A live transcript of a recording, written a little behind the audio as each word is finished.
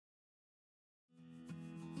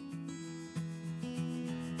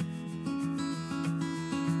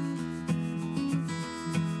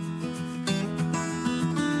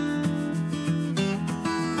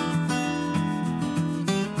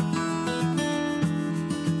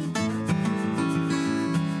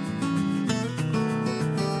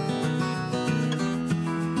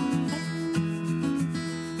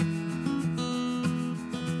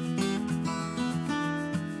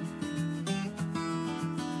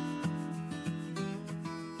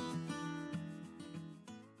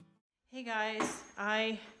Hey guys,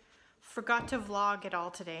 I forgot to vlog it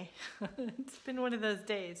all today. It's been one of those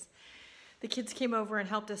days. The kids came over and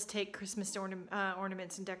helped us take Christmas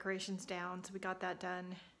ornaments and decorations down, so we got that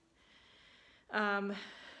done.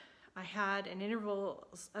 I had an Interval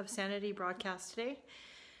of Sanity broadcast today,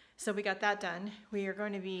 so we got that done. We are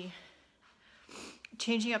going to be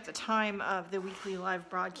changing up the time of the weekly live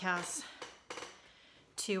broadcasts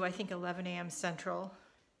to, I think, 11 a.m. Central.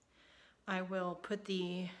 I will put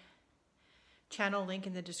the channel link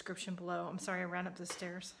in the description below. I'm sorry, I ran up the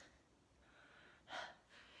stairs.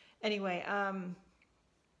 Anyway,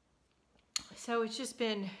 so it's just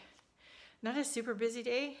been not a super busy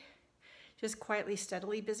day, just quietly,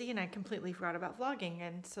 steadily busy, and I completely forgot about vlogging,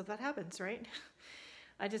 and so that happens, right?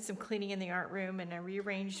 I did some cleaning in the art room, and I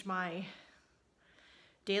rearranged my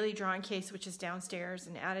daily drawing case, which is downstairs,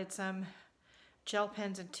 and added some gel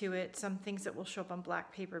pens into it, some things that will show up on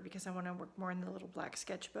black paper because I want to work more in the little black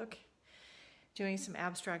sketchbook. Doing some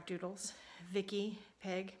abstract doodles. Vicky,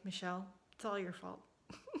 Peg, Michelle, it's all your fault.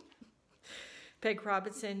 Peg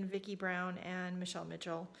Robinson, Vicky Brown, and Michelle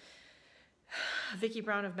Mitchell. Vicky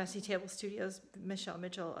Brown of Messy Table Studios, Michelle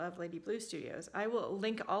Mitchell of Lady Blue Studios. I will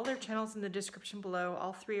link all their channels in the description below.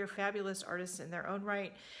 All three are fabulous artists in their own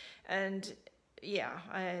right. And yeah,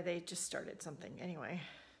 they just started something. Anyway,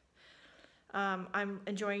 I'm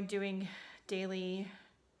enjoying doing daily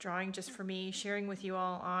drawing just for me, sharing with you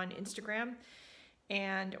all on Instagram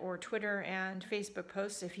and or Twitter and Facebook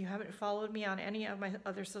posts. If you haven't followed me on any of my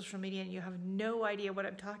other social media and you have no idea what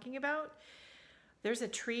I'm talking about, there's a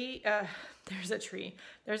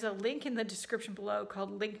link in the description below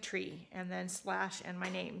called Linktree, and then / and my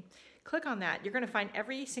name. Click on that. You're going to find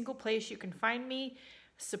every single place you can find me,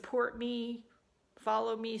 support me,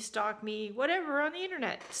 follow me, stalk me, whatever on the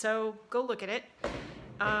internet. So go look at it.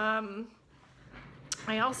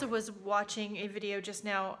 I also was watching a video just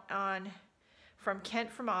now from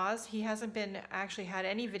Kent from Oz. He hasn't been actually had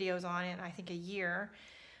any videos on in, I think, a year.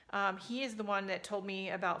 He is the one that told me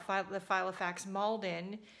about the Filofax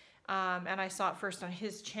Malden, and I saw it first on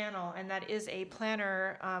his channel, and that is a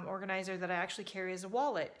planner organizer that I actually carry as a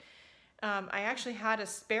wallet. I actually had a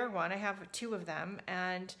spare one. I have 2 of them,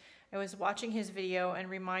 and I was watching his video and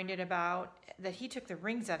reminded about that he took the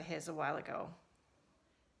rings out of his a while ago.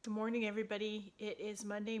 Good morning, everybody. It is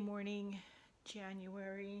Monday morning,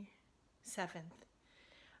 January 7th.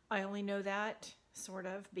 I only know that, sort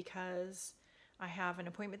of, because I have an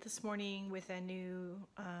appointment this morning with a new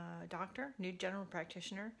doctor, new general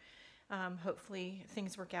practitioner. Hopefully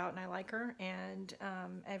things work out and I like her and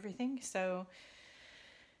everything. So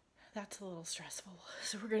that's a little stressful.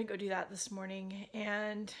 So we're going to go do that this morning.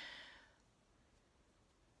 And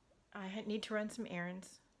I need to run some errands.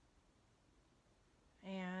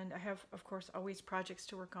 And I have, of course, always projects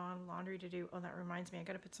to work on, laundry to do. Oh, that reminds me, I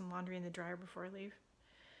got to put some laundry in the dryer before I leave.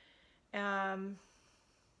 I'm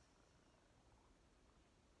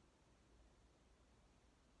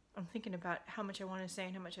thinking about how much I want to say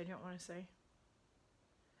and how much I don't want to say.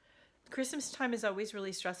 Christmas time is always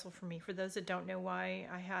really stressful for me. For those that don't know why,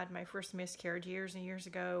 I had my first miscarriage years and years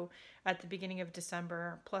ago at the beginning of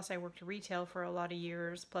December. Plus, I worked retail for a lot of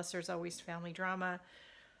years. Plus, there's always family drama.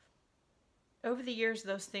 Over the years,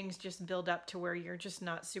 those things just build up to where you're just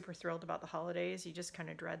not super thrilled about the holidays. You just kind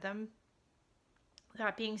of dread them.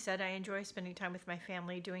 That being said, I enjoy spending time with my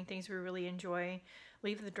family, doing things we really enjoy.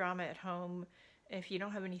 Leave the drama at home. If you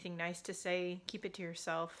don't have anything nice to say, keep it to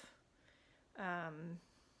yourself.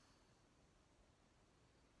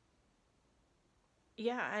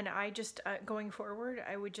 Yeah, and I just, going forward,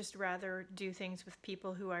 I would just rather do things with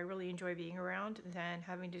people who I really enjoy being around than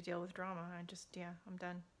having to deal with drama. Yeah, I'm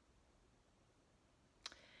done.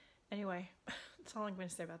 Anyway, that's all I'm going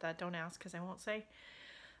to say about that. Don't ask because I won't say.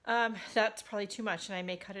 That's probably too much and I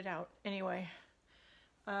may cut it out. Anyway,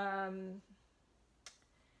 I'm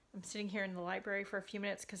sitting here in the library for a few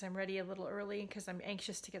minutes because I'm ready a little early because I'm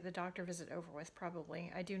anxious to get the doctor visit over with, probably.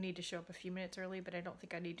 I do need to show up a few minutes early, but I don't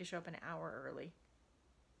think I need to show up an hour early.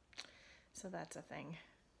 So that's a thing.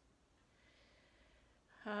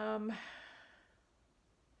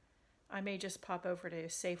 I may just pop over to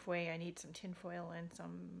Safeway. I need some tinfoil and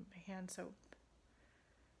some hand soap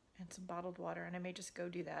and some bottled water, and I may just go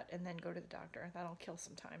do that and then go to the doctor. That'll kill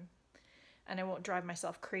some time. And I won't drive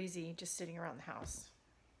myself crazy just sitting around the house.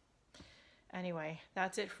 Anyway,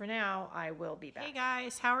 that's it for now. I will be back. Hey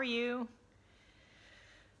guys, how are you?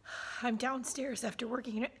 I'm downstairs after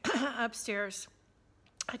working upstairs.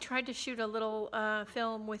 I tried to shoot a little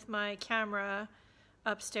film with my camera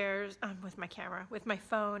upstairs, with my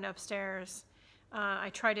phone upstairs. I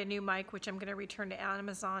tried a new mic, which I'm going to return to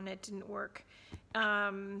Amazon. It didn't work.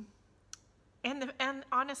 and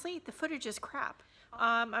honestly, the footage is crap.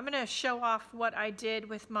 I'm gonna show off what I did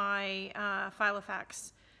with my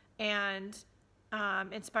Filofax, and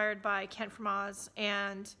inspired by Kent from Oz,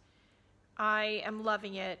 and I am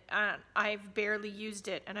loving it. I've barely used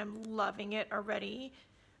it, and I'm loving it already.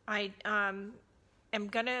 I am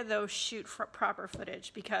gonna though shoot for proper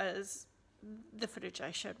footage because the footage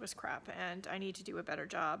I showed was crap, and I need to do a better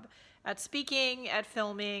job at speaking, at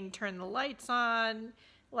filming, turn the lights on.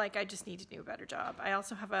 Like, I just need to do a better job. I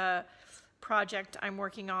also have a project I'm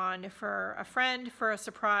working on for a friend for a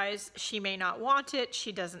surprise. She may not want it.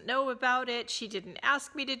 She doesn't know about it. She didn't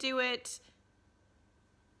ask me to do it.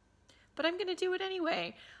 But I'm going to do it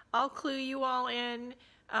anyway. I'll clue you all in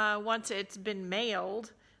once it's been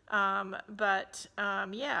mailed.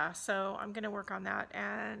 Yeah, so I'm going to work on that.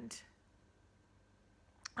 And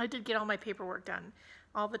I did get all my paperwork done.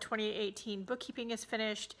 All the 2018 bookkeeping is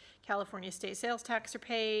finished. California state sales tax are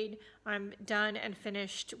paid. I'm done and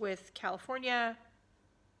finished with California.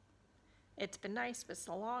 It's been nice, but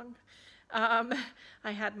so long.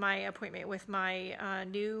 I had my appointment with my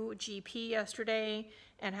new GP yesterday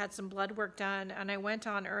and had some blood work done. And I went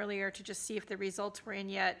on earlier to just see if the results were in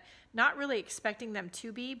yet. Not really expecting them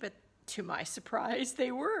to be, but to my surprise,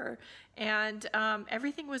 they were. And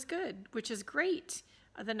everything was good, which is great.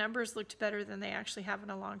 The numbers looked better than they actually have in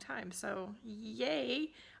a long time. So yay,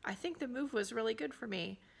 I think the move was really good for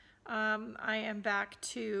me. I am back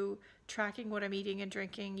to tracking what I'm eating and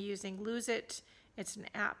drinking using Lose It. It's an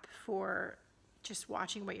app for just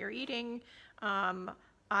watching what you're eating.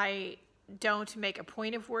 I don't make a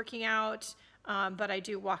point of working out, but I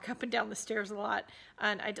do walk up and down the stairs a lot.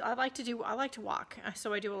 And I like to walk,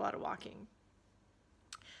 so I do a lot of walking.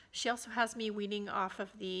 She also has me weaning off of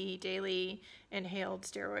the daily inhaled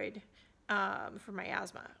steroid for my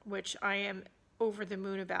asthma, which I am over the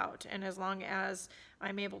moon about. And as long as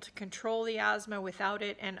I'm able to control the asthma without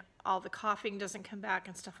it and all the coughing doesn't come back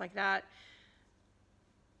and stuff like that,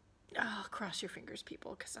 oh, cross your fingers,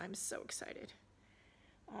 people, because I'm so excited.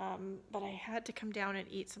 But I had to come down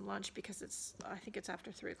and eat some lunch because I think it's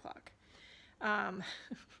after 3 o'clock. I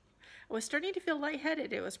was starting to feel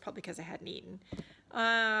lightheaded. It was probably because I hadn't eaten.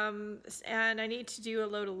 And I need to do a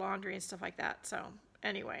load of laundry and stuff like that. So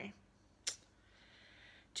anyway,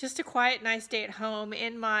 just a quiet, nice day at home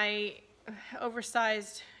in my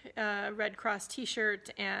oversized Red Cross t-shirt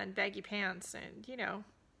and baggy pants, and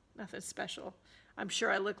nothing special. I'm sure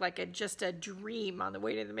I look like just a dream on the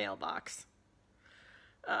way to the mailbox.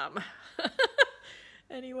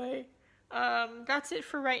 Anyway, that's it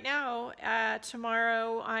for right now.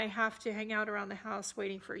 Tomorrow I have to hang out around the house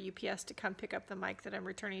waiting for UPS to come pick up the mic that I'm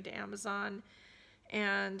returning to Amazon.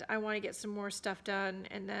 And I want to get some more stuff done.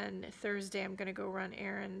 And then Thursday I'm going to go run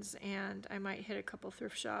errands, and I might hit a couple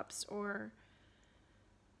thrift shops, or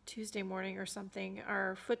Tuesday morning or something.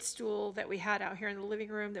 Our footstool that we had out here in the living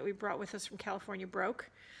room that we brought with us from California broke.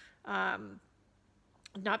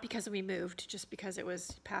 Not because we moved, just because it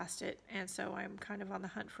was past it. And so I'm kind of on the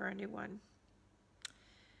hunt for a new one.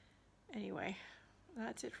 Anyway,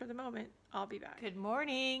 that's it for the moment. I'll be back. Good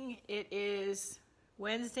morning. It is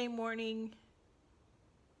Wednesday morning,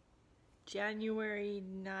 January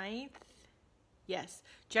 9th. Yes.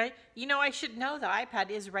 I should know the iPad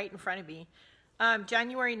is right in front of me.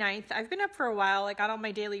 January 9th. I've been up for a while. I got all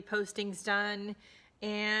my daily postings done.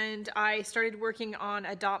 And I started working on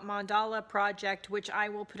a Dot Mandala project, which I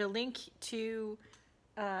will put a link to.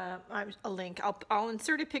 I'll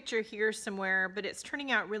insert a picture here somewhere, but it's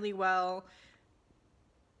turning out really well.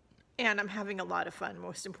 And I'm having a lot of fun,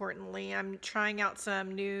 most importantly. I'm trying out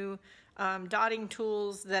some new dotting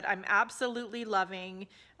tools that I'm absolutely loving.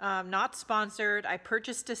 Not sponsored. I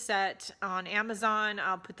purchased a set on Amazon.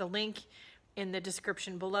 I'll put the link in the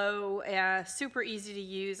description below. Super easy to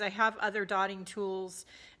use. I have other dotting tools,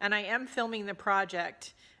 and I am filming the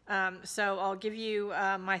project. So I'll give you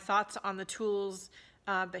my thoughts on the tools,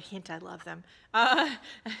 but hint, I love them,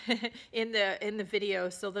 in the video.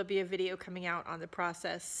 So there'll be a video coming out on the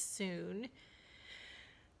process soon.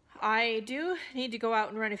 I do need to go out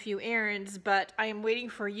and run a few errands, but I am waiting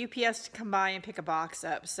for UPS to come by and pick a box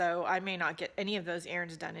up. So I may not get any of those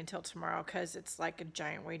errands done until tomorrow, because it's like a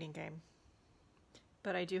giant waiting game.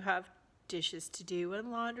 But I do have dishes to do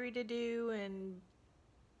and laundry to do and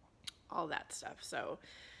all that stuff. So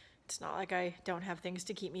it's not like I don't have things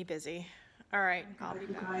to keep me busy. All right, I'll be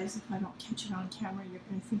back. Guys, if I don't catch it on camera, you're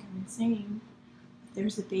going to think I'm insane.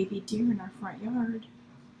 There's a baby deer in our front yard.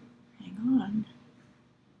 Hang on.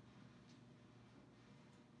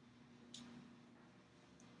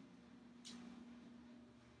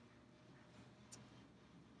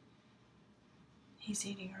 He's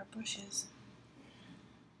eating our bushes.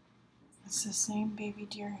 It's the same baby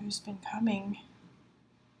deer who's been coming.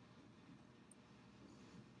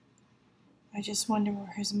 I just wonder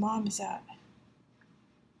where his mom is at.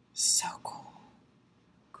 So cool.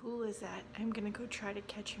 Cool is that? I'm gonna go try to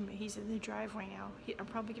catch him. He's in the driveway now. I'm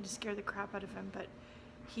probably gonna scare the crap out of him, but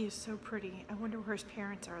he is so pretty. I wonder where his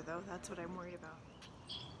parents are, though. That's what I'm worried about.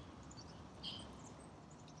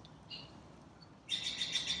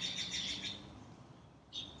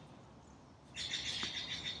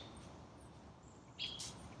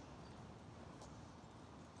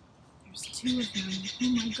 There's 2 of them. Oh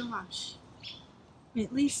my gosh.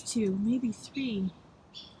 At least 2, maybe 3.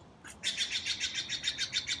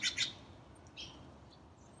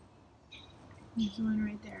 There's one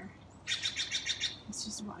right there. It's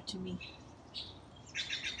just watching me.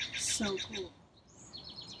 So cool.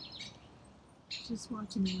 Just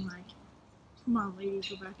watching me like, come on lady,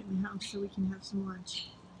 go back in the house so we can have some lunch.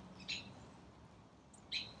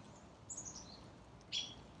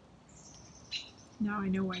 Now I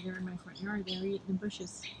know why they're in my front yard. They're eating the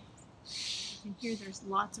bushes. You can hear there's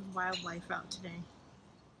lots of wildlife out today.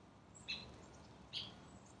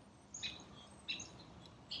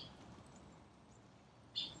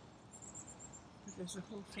 But there's a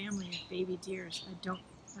whole family of baby deers. I'm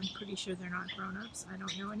pretty sure they're not grown-ups. I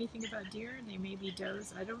don't know anything about deer. They may be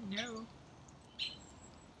does. I don't know.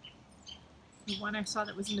 The one I saw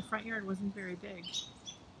that was in the front yard wasn't very big.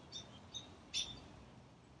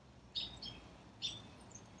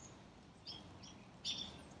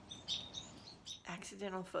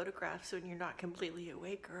 Accidental photographs when you're not completely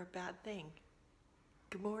awake are a bad thing.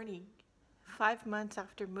 Good morning. 5 months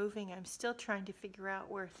after moving, I'm still trying to figure out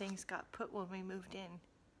where things got put when we moved in.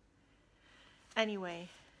 Anyway,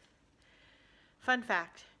 fun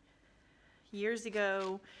fact. Years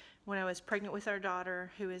ago, when I was pregnant with our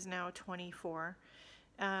daughter, who is now 24,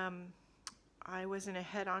 I was in a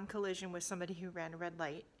head-on collision with somebody who ran a red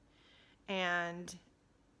light. And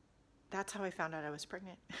that's how I found out I was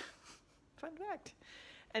pregnant. Fun fact.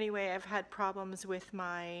 Anyway, I've had problems with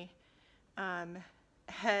my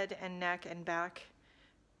head and neck and back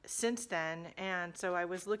since then, and so I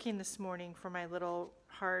was looking this morning for my little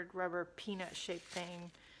hard rubber peanut shaped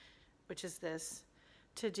thing, which is this,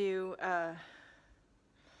 to do.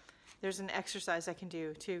 There's an exercise I can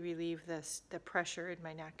do to relieve the pressure in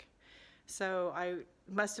my neck. So I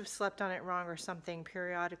must have slept on it wrong or something.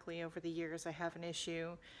 Periodically over the years I have an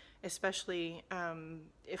issue, especially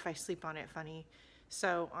if I sleep on it funny.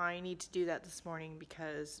 So I need to do that this morning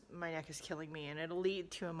because my neck is killing me, and it'll lead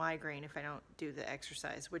to a migraine if I don't do the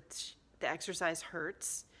exercise, which the exercise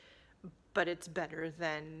hurts, but it's better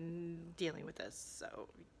than dealing with this. So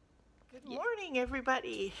good morning,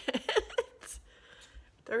 everybody. It's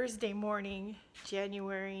Thursday morning,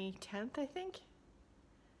 January 10th, I think.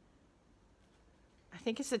 I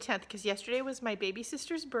think it's the 10th because yesterday was my baby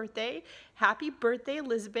sister's birthday. Happy birthday,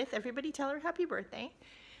 Elizabeth. Everybody tell her happy birthday.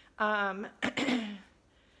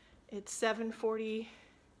 It's 7:46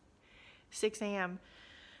 a.m.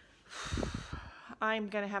 I'm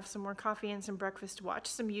going to have some more coffee and some breakfast, watch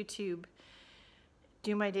some YouTube,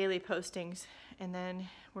 do my daily postings, and then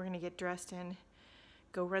we're going to get dressed and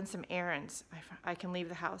go run some errands. I can leave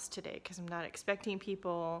the house today because I'm not expecting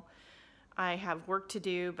people. I have work to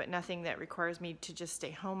do, but nothing that requires me to just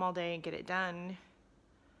stay home all day and get it done.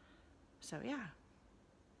 So yeah,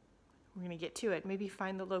 we're going to get to it. Maybe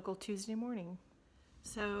find the local Tuesday morning.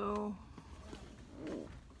 So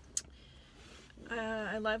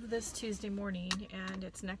I love this Tuesday morning, and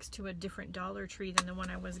it's next to a different Dollar Tree than the one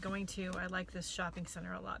I was going to. I like this shopping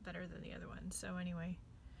center a lot better than the other one. So anyway,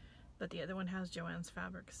 but the other one has Joann's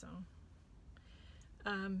Fabric, so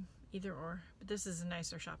either or. But this is a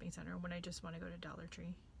nicer shopping center when I just want to go to Dollar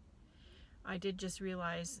Tree. I did just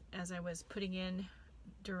realize as I was putting in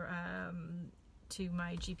to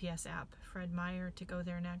my GPS app, Fred Meyer, to go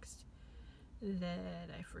there next,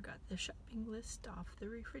 that I forgot the shopping list off the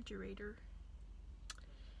refrigerator.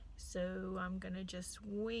 So I'm gonna just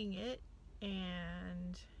wing it,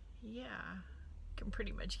 and yeah, can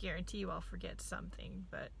pretty much guarantee you I'll forget something,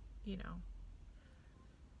 but you know,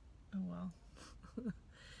 oh well.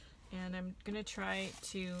 And I'm gonna try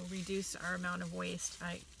to reduce our amount of waste.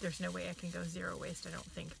 There's no way I can go zero waste, I don't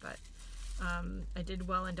think, but I did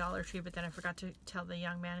well in Dollar Tree, but then I forgot to tell the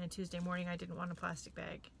young man on Tuesday morning I didn't want a plastic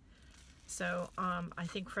bag. So I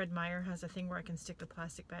think Fred Meyer has a thing where I can stick to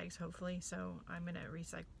plastic bags, hopefully. So I'm gonna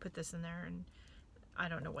put this in there, and I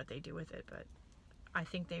don't know what they do with it, but I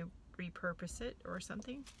think they repurpose it or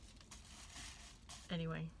something.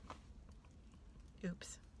 Anyway,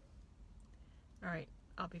 oops. All right,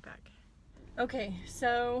 I'll be back. Okay,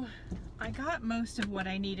 so I got most of what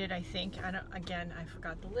I needed, I think. Again, I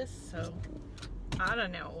forgot the list, so I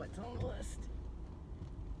don't know what's on the list.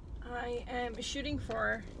 I am shooting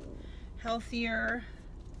for healthier,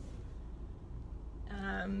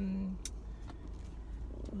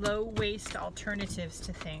 low waste alternatives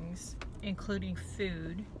to things, including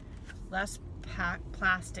food, less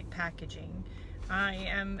plastic packaging. I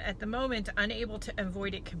am at the moment unable to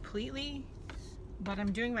avoid it completely, but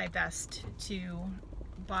I'm doing my best to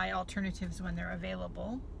buy alternatives when they're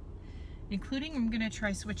available, including I'm going to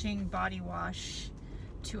try switching body wash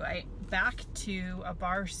back to a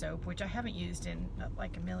bar soap, which I haven't used in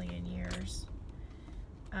like a million years.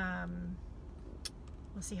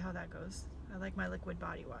 We'll see how that goes. I like my liquid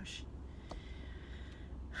body wash.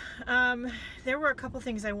 There were a couple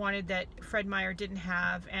things I wanted that Fred Meyer didn't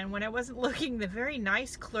have, and when I wasn't looking, the very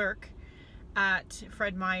nice clerk at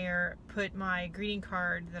Fred Meyer put my greeting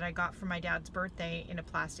card that I got for my dad's birthday in a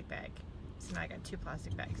plastic bag. So now I got 2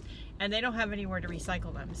 plastic bags, and they don't have anywhere to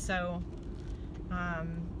recycle them. So I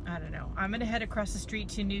don't know. I'm gonna head across the street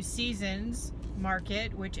to New Seasons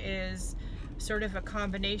Market, which is sort of a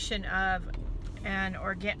combination of an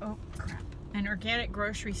organic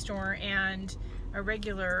grocery store and a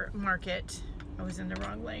regular market. I was in the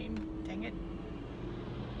wrong lane, dang it.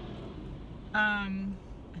 I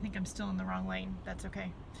think I'm still in the wrong lane. That's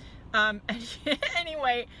okay.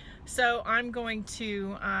 Anyway, so I'm going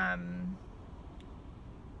to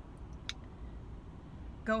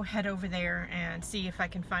go head over there and see if I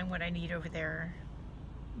can find what I need over there.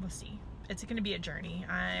 We'll see. It's going to be a journey.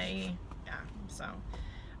 So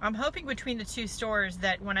I'm hoping between the 2 stores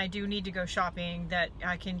that when I do need to go shopping that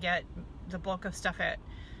I can get the bulk of stuff at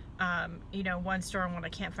you know, one store, and when I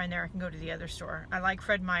can't find there I can go to the other store. I like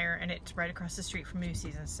Fred Meyer and it's right across the street from New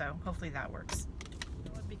Seasons, so hopefully that works.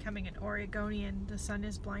 I'm becoming an Oregonian. The sun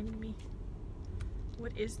is blinding me.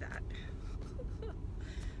 What is that?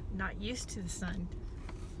 Not used to the sun.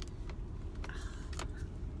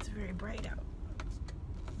 It's very bright out.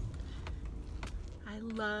 I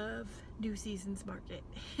love New Seasons Market.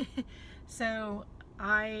 So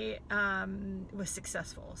I was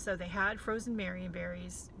successful. So they had frozen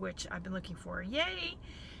Marionberries, which I've been looking for. Yay!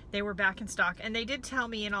 They were back in stock, and they did tell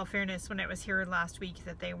me, in all fairness, when I was here last week,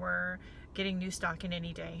 that they were getting new stock in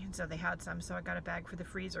any day, and so they had some. So I got a bag for the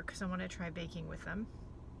freezer because I want to try baking with them.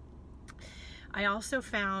 I also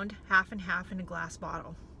found half and half in a glass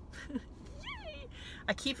bottle. Yay!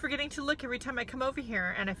 I keep forgetting to look every time I come over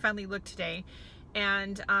here, and I finally looked today.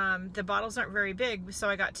 And the bottles aren't very big, so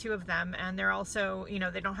I got 2 of them, and they're also, you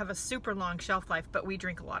know, they don't have a super long shelf life, but we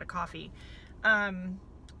drink a lot of coffee.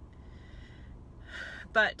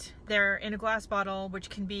 But they're in a glass bottle, which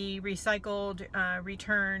can be recycled,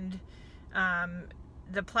 returned.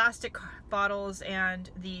 The plastic bottles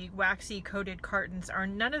and the waxy coated cartons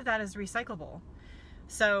none of that is recyclable.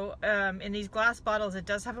 So in these glass bottles, it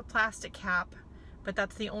does have a plastic cap, but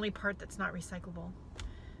that's the only part that's not recyclable.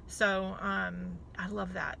 So I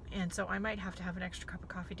love that, and so I might have to have an extra cup of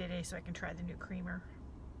coffee today so I can try the new creamer.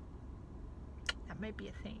 That might be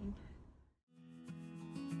a thing.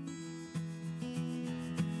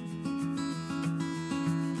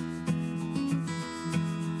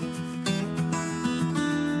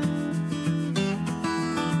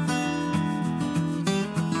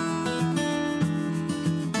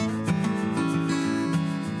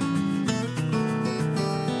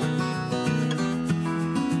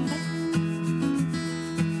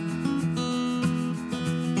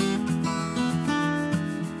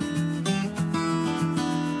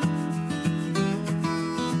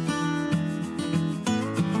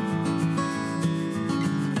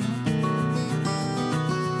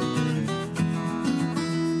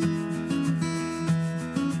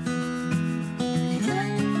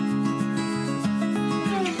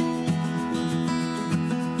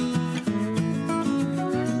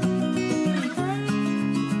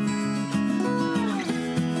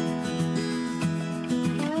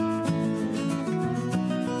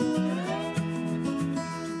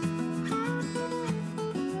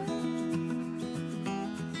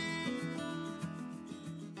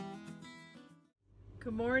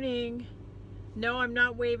 Good morning. No, I'm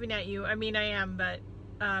not waving at you. I mean, I am, but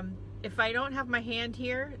if I don't have my hand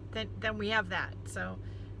here, then we have that. So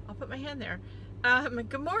I'll put my hand there.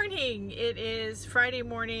 Good morning. It is Friday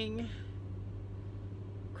morning.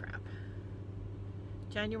 Crap.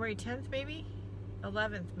 January 10th, maybe?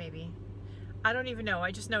 11th, maybe. I don't even know.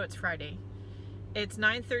 I just know it's Friday. It's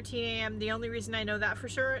 9:13 a.m. The only reason I know that for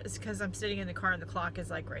sure is because I'm sitting in the car and the clock is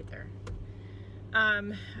like right there.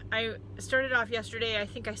 I started off yesterday, I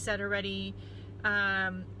think I said already,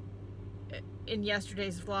 in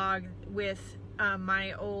yesterday's vlog with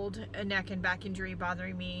my old neck and back injury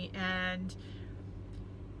bothering me, and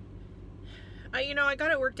I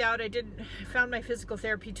got it worked out. I found my physical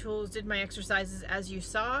therapy tools, did my exercises as you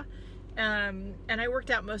saw, and I worked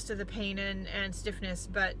out most of the pain and stiffness.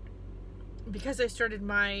 But because I started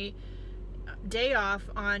my day off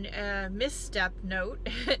on a misstep note,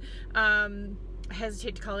 I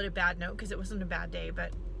hesitate to call it a bad note because it wasn't a bad day,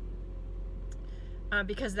 but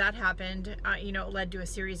because that happened, it led to a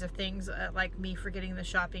series of things like me forgetting the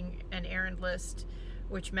shopping and errand list,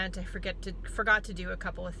 which meant I forgot to do a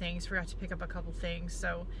couple of things, forgot to pick up a couple things.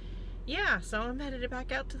 So yeah, so I'm headed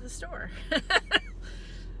back out to the store.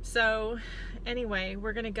 So anyway, I'm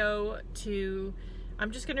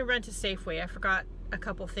just gonna rent a Safeway. I forgot a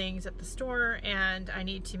couple things at the store, and I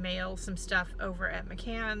need to mail some stuff over at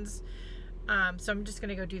McCann's. So I'm just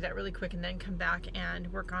gonna go do that really quick and then come back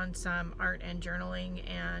and work on some art and journaling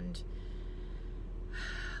and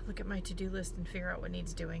look at my to-do list and figure out what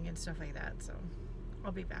needs doing and stuff like that. So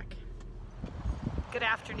I'll be back. Good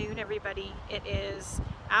afternoon, everybody. It is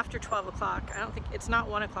after 12 o'clock. It's not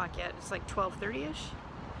 1 o'clock yet. It's like 12:30-ish.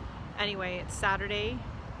 Anyway, it's Saturday.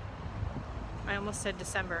 I almost said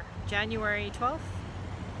December. January 12th.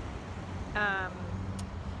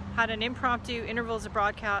 Had an impromptu Intervals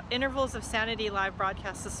of Sanity live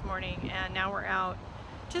broadcast this morning, and now we're out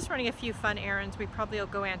just running a few fun errands. We probably will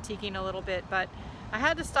go antiquing a little bit, but I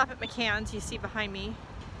had to stop at McCann's. You see behind me,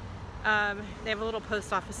 they have a little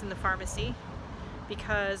post office in the pharmacy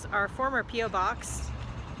because our former P.O. box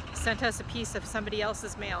sent us a piece of somebody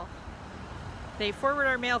else's mail. They forward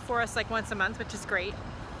our mail for us like once a month, which is great,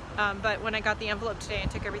 but when I got the envelope today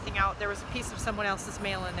and took everything out, there was a piece of someone else's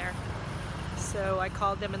mail in there. So I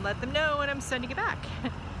called them and let them know, and I'm sending it back.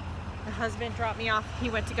 My husband dropped me off. He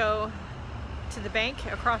went to go to the bank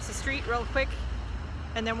across the street real quick,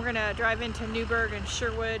 and then we're gonna drive into Newburgh and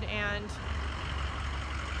Sherwood and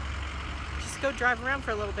just go drive around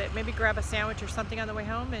for a little bit. Maybe grab a sandwich or something on the way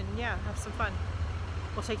home, and yeah, have some fun.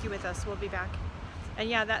 We'll take you with us. We'll be back. And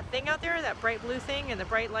yeah, that thing out there, that bright blue thing and the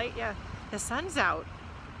bright light, yeah, the sun's out.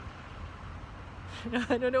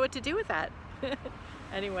 I don't know what to do with that.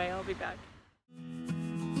 Anyway, I'll be back.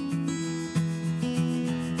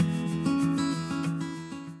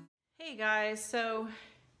 Hey guys, so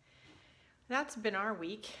that's been our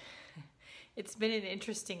week. It's been an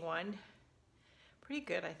interesting one. Pretty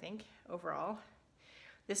good, I think, overall.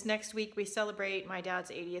 This next week we celebrate my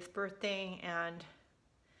dad's 80th birthday, and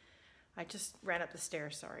I just ran up the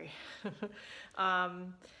stairs, sorry.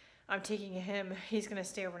 I'm taking him, he's gonna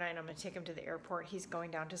stay overnight, I'm gonna take him to the airport. He's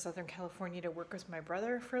going down to Southern California to work with my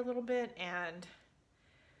brother for a little bit, and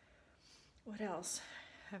what else?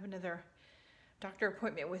 I have another doctor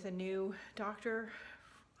appointment with a new doctor,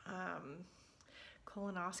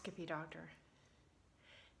 colonoscopy doctor.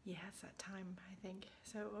 Yeah, it's that time, I think.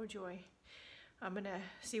 So, oh joy. I'm gonna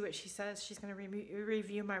see what she says. She's gonna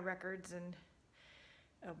review my records, and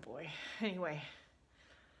oh boy. Anyway,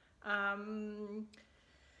 I'm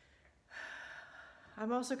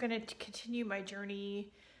also gonna continue my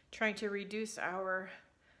journey trying to reduce our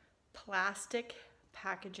plastic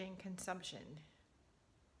packaging consumption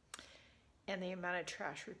and the amount of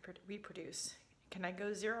trash we produce. Can I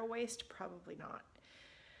go zero waste? Probably not.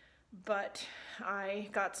 But I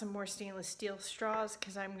got some more stainless steel straws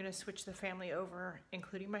because I'm going to switch the family over,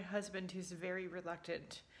 including my husband, who's very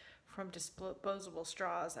reluctant from disposable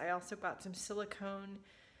straws. I also got some silicone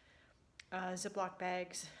Ziploc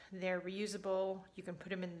bags. They're reusable. You can put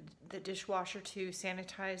them in the dishwasher to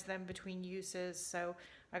sanitize them between uses. So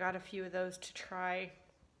I got a few of those to try.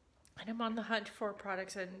 And I'm on the hunt for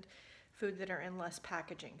products and food that are in less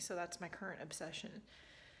packaging. So that's my current obsession.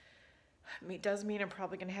 It does mean I'm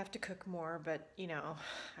probably going to have to cook more, but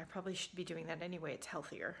I probably should be doing that anyway. It's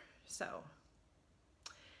healthier. So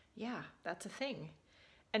yeah, that's a thing.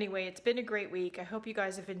 Anyway, it's been a great week. I hope you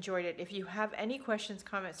guys have enjoyed it. If you have any questions,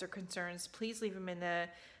 comments, or concerns, please leave them in the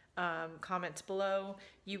comments below.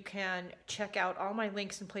 You can check out all my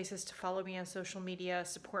links and places to follow me on social media,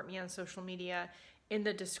 support me on social media in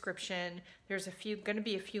the description. There's going to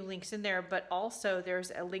be a few links in there, but also there's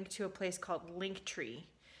a link to a place called Linktree,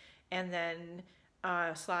 and then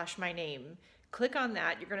 / my name. Click on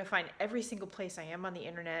that. You're going to find every single place I am on the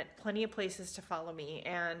internet, plenty of places to follow me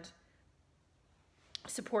and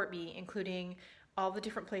support me, including all the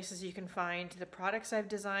different places you can find the products I've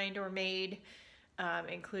designed or made,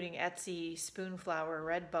 including Etsy, Spoonflower,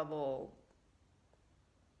 Redbubble,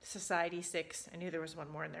 Society6. I knew there was one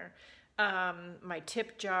more in there. My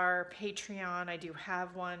tip jar, Patreon, I do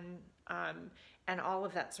have one, and all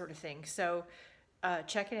of that sort of thing. So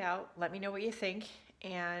check it out. Let me know what you think.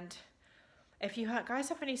 And If you guys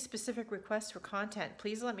have any specific requests for content,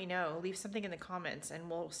 please let me know. Leave something in the comments and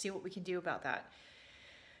we'll see what we can do about that.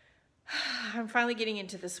 I'm finally getting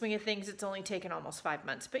into the swing of things. It's only taken almost 5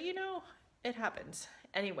 months, but you know, it happens.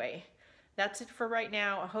 Anyway, that's it for right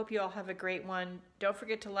now. I hope you all have a great one. Don't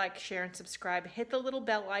forget to like, share, and subscribe. Hit the little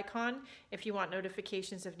bell icon if you want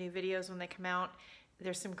notifications of new videos when they come out.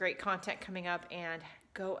 There's some great content coming up, and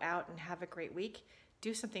go out and have a great week.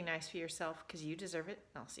 Do something nice for yourself because you deserve it.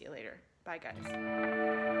 I'll see you later. Bye, guys.